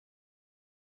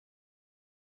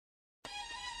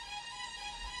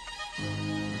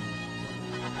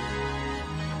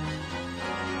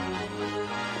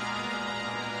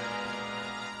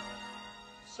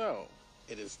So,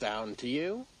 it is down to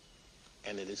you,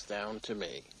 and it is down to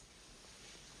me.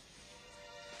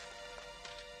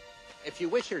 If you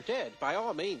wish her dead, by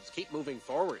all means, keep moving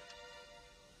forward.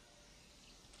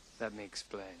 Let me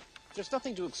explain. There's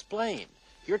nothing to explain.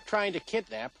 You're trying to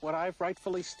kidnap what I've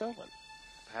rightfully stolen.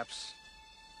 Perhaps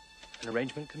an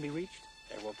arrangement can be reached?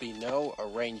 There will be no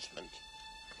arrangement,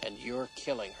 and you're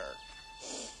killing her.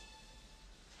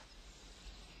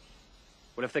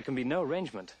 Well, if there can be no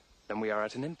arrangement, then we are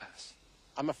at an impasse.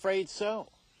 I'm afraid so.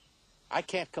 I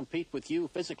can't compete with you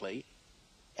physically,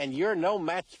 and you're no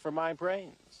match for my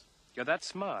brains. You're that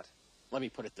smart. Let me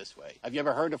put it this way. Have you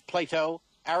ever heard of Plato,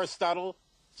 Aristotle,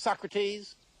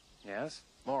 Socrates? Yes?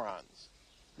 Morons.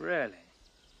 Really?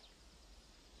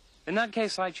 In that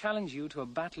case, I challenge you to a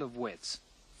battle of wits.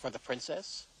 For the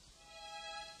princess?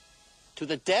 To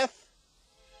the death?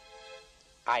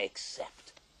 I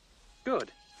accept.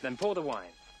 Good. Then pour the wine.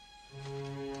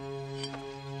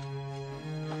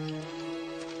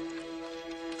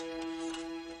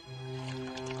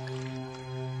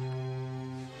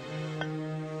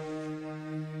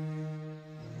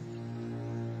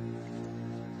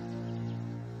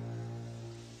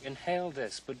 Inhale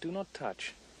this, but do not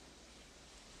touch.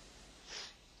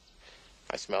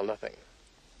 I smell nothing.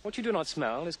 What you do not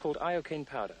smell is called iocane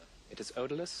powder. It is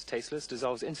odorless, tasteless,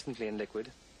 dissolves instantly in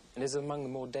liquid, and is among the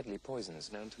more deadly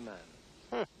poisons known to man.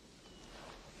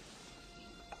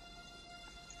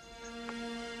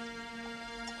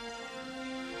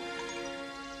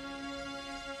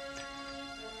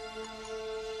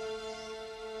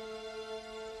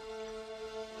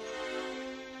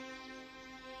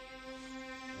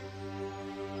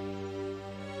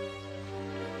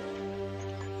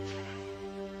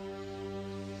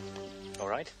 All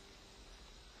right.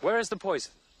 Where is the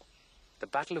poison? The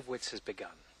battle of wits has begun.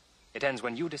 It ends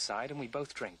when you decide and we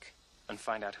both drink and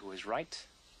find out who is right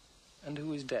and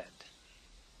who is dead.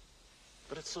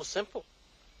 But it's so simple.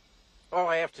 All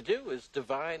I have to do is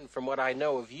divine from what I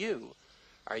know of you.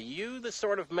 Are you the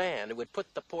sort of man who would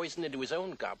put the poison into his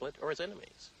own goblet or his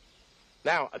enemy's?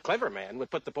 Now, a clever man would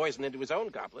put the poison into his own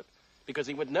goblet because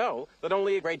he would know that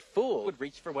only a great fool would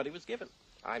reach for what he was given.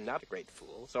 I'm not a great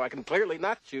fool, so I can clearly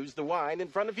not choose the wine in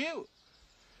front of you.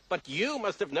 But you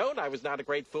must have known I was not a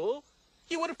great fool.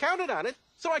 You would have counted on it,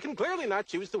 so I can clearly not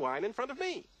choose the wine in front of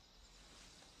me.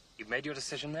 You've made your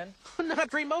decision, then?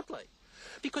 Not remotely.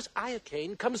 Because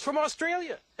iocane comes from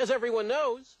Australia, as everyone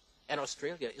knows. And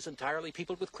Australia is entirely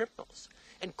peopled with criminals.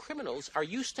 And criminals are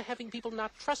used to having people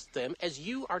not trust them, as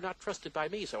you are not trusted by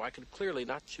me, so I can clearly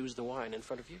not choose the wine in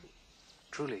front of you.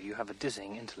 Truly, you have a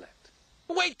dizzying intellect.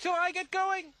 Wait till I get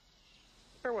going!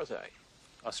 Where was I?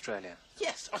 Australia.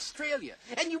 Yes, Australia.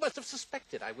 And you must have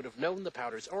suspected I would have known the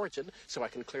powder's origin, so I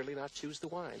can clearly not choose the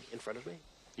wine in front of me.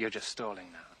 You're just stalling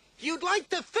now. You'd like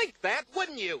to think that,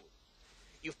 wouldn't you?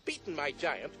 You've beaten my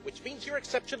giant, which means you're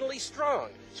exceptionally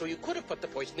strong. So you could have put the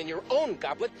poison in your own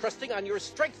goblet, trusting on your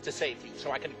strength to save you,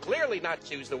 so I can clearly not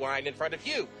choose the wine in front of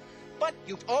you. But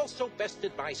you've also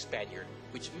bested my Spaniard,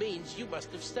 which means you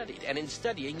must have studied. And in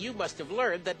studying, you must have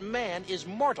learned that man is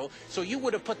mortal, so you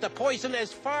would have put the poison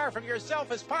as far from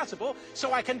yourself as possible,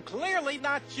 so I can clearly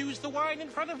not choose the wine in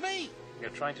front of me. You're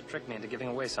trying to trick me into giving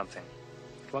away something.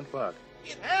 It won't work.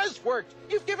 It has worked.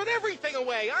 You've given everything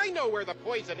away. I know where the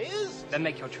poison is. Then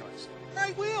make your choice.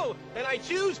 I will. And I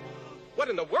choose... What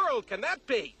in the world can that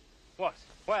be? What?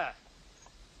 Where?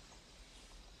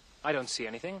 I don't see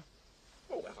anything.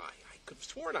 Oh, well, I could have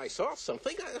sworn I saw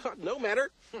something. No matter.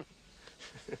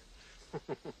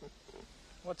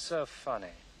 What's so funny?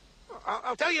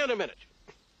 I'll tell you in a minute.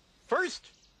 First,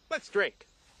 let's drink.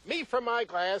 Me from my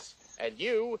glass, and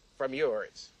you from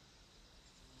yours.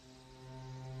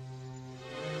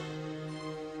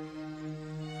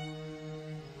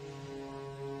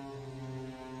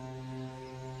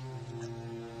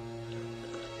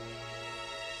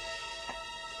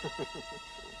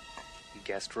 You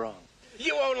guessed wrong.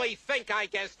 You only think I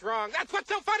guessed wrong. That's what's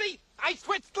so funny. I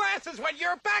switched glasses when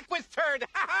your back was turned.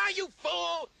 Ha ha, you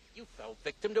fool. You fell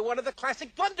victim to one of the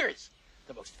classic blunders.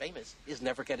 The most famous is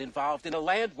never get involved in a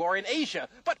land war in Asia,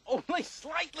 but only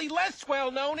slightly less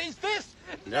well known is this.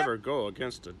 Never go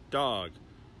against a dog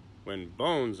when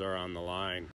bones are on the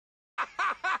line.